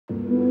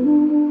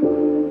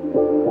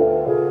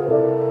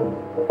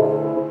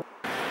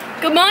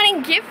Good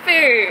morning,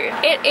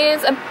 Gifu! It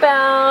is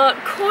about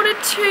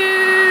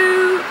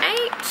 7:45.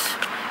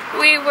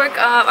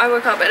 I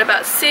woke up at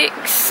about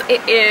 6.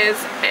 It is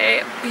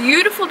a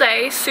beautiful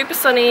day, super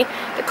sunny.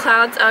 The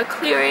clouds are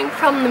clearing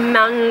from the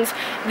mountains.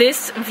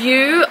 This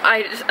view,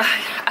 I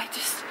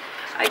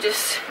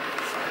just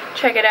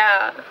check it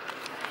out.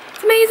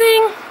 It's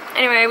amazing.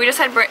 Anyway, we just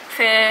had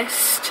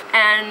breakfast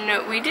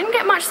and we didn't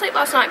get much sleep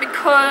last night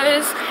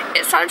because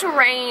it started to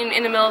rain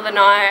in the middle of the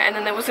night, and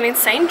then there was an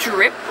insane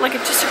drip, like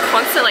just a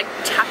constant like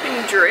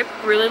tapping drip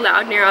really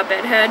loud near our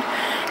bed head.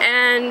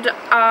 And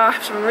I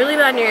have some really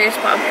bad news,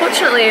 but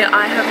unfortunately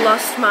I have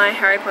lost my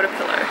Harry Potter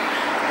pillow.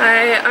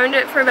 I owned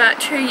it for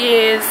about 2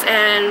 years,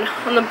 and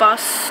on the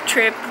bus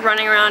trip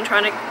running around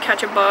trying to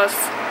catch a bus,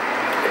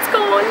 it's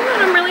gone,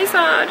 and I'm really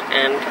sad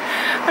and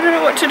I don't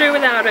know what to do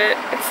without it.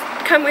 It's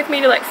come with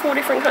me to like 4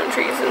 different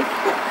countries. And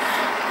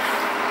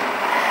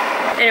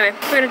anyway,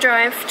 we're gonna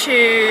drive up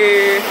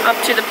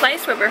to the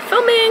place where we're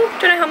filming.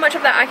 Don't know how much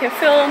of that I can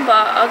film,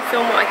 but I'll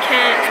film what I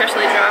can,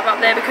 especially drive up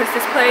there because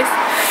this place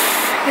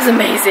is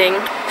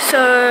amazing.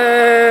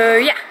 So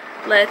yeah,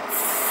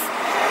 let's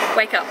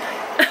wake up.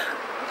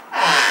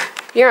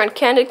 You're on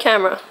candid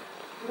camera.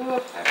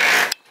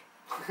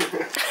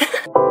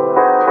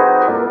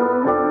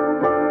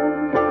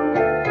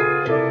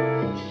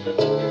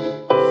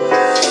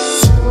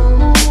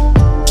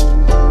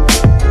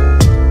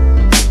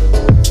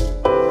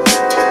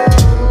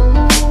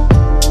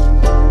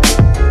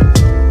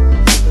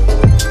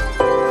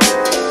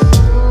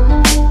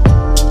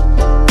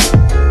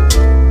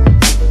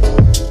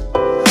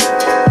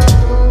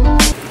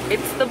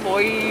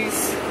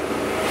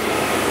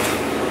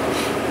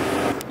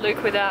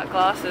 Luke without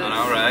glasses. I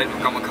know, right?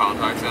 I've got my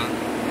contacts in.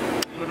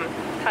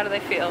 How do they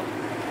feel?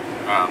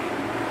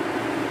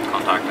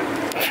 Contacted.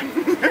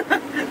 I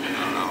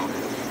don't know.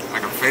 I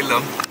can feel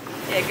them.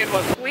 Yeah, good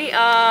one. We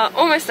are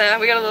almost there.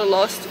 We got a little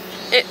lost.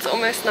 It's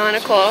almost 9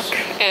 o'clock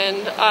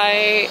and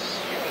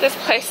this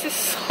place is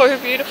so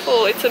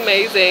beautiful. It's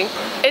amazing.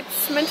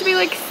 It's meant to be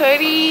like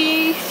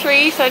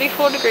 33,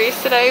 34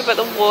 degrees today, but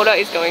the water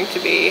is going to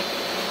be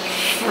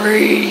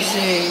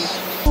freezing.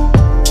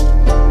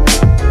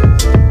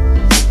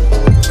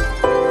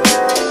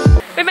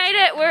 We made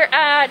it. We're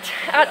at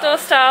Outdoor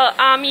Style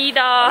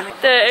Amida,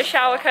 the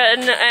shower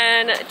curtain,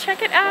 and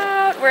check it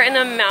out. We're in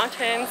the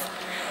mountains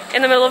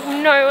in the middle of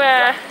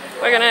nowhere.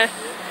 We're gonna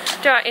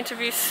do our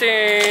interview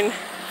soon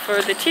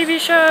for the TV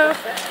show,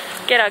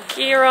 get our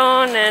gear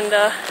on, and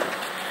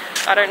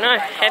I don't know,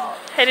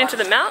 head into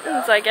the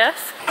mountains, I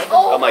guess.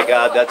 Oh my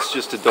god, that's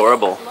just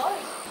adorable.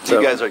 So,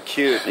 you guys are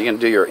cute. You're gonna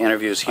do your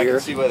interviews here? I can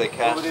see why they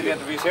cast you. Do the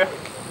interviews here?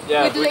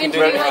 Yeah, we can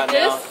do it like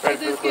this. Is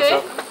this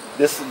good?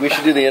 We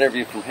should do the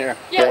interview from here.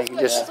 Yeah, you can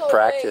just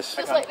practice.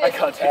 Just like this.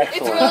 It's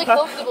really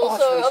comfortable,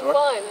 so I'm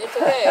fine. It's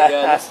okay.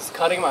 Yeah, this is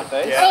cutting my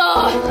face.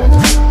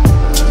 Yeah.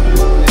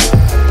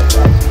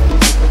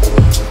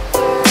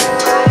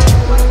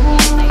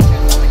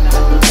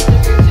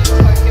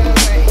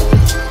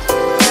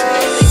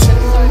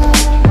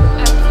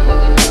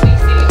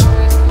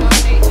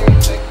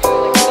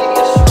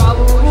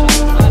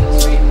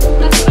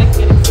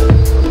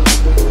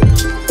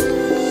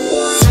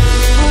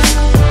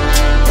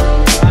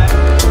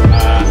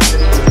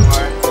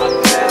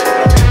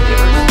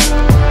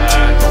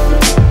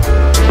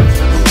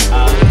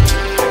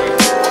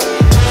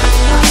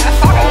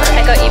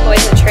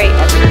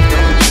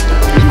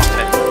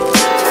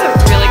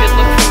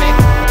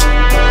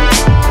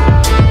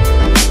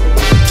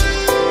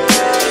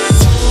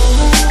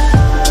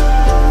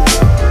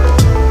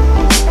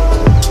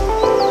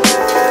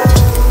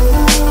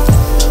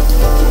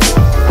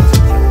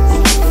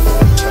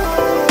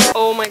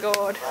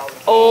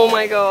 Oh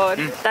my god,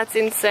 that's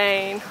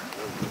insane.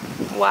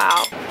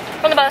 Wow.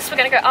 From the bus, we're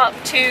gonna go up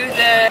to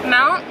the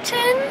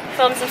mountain,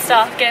 film some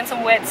stuff, get in some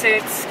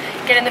wetsuits,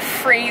 get in the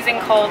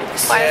freezing cold.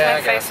 Why does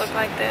my face look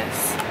like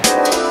this?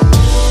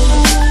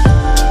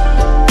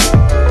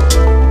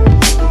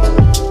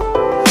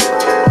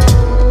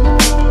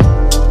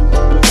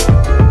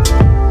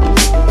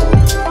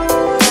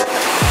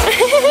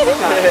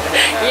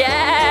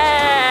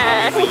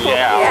 Yeah!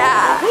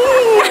 Yeah!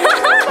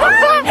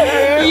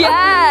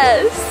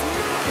 Yes!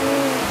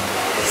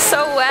 So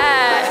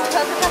wet.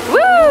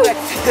 Woo!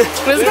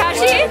 Was it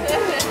catchy?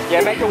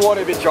 Yeah, make the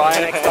water a bit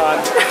drier next time.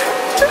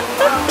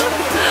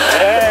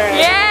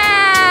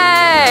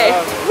 Yay!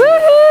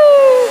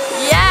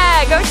 Woohoo!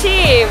 Yeah, go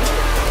team!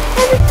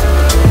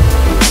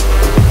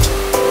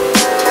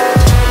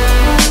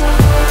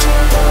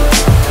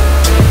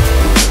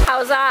 How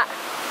was that?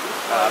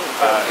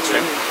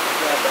 Extreme.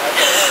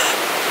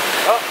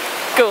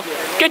 Cool.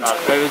 Good.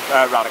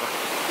 Radical.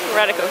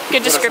 Radical.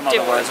 Good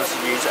descriptive words. Let's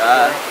use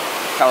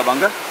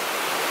Calabunga.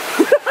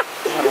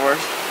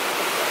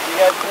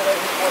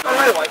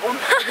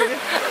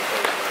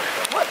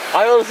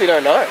 I honestly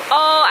don't know.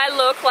 Oh, I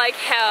look like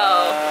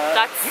hell.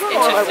 That's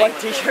interesting. My white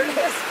t-shirt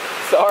is.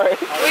 Sorry.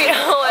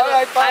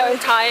 I'm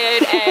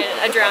tired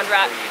and a drowned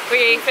rat.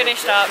 We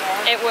finished up.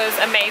 It was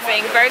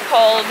amazing. Very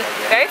cold,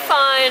 very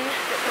fun.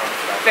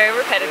 very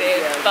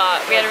repetitive, but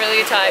we had a really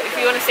good time. If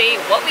you want to see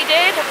what we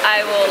did,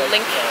 I will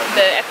link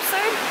the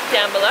episode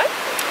down below.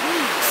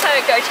 So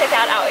go check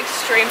out our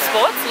extreme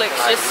sports. Luke's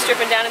just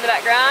stripping down in the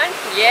background.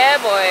 Yeah,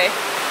 boy.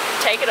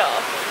 Take it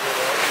off.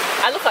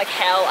 I look like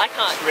hell. I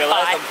can't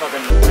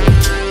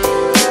fight.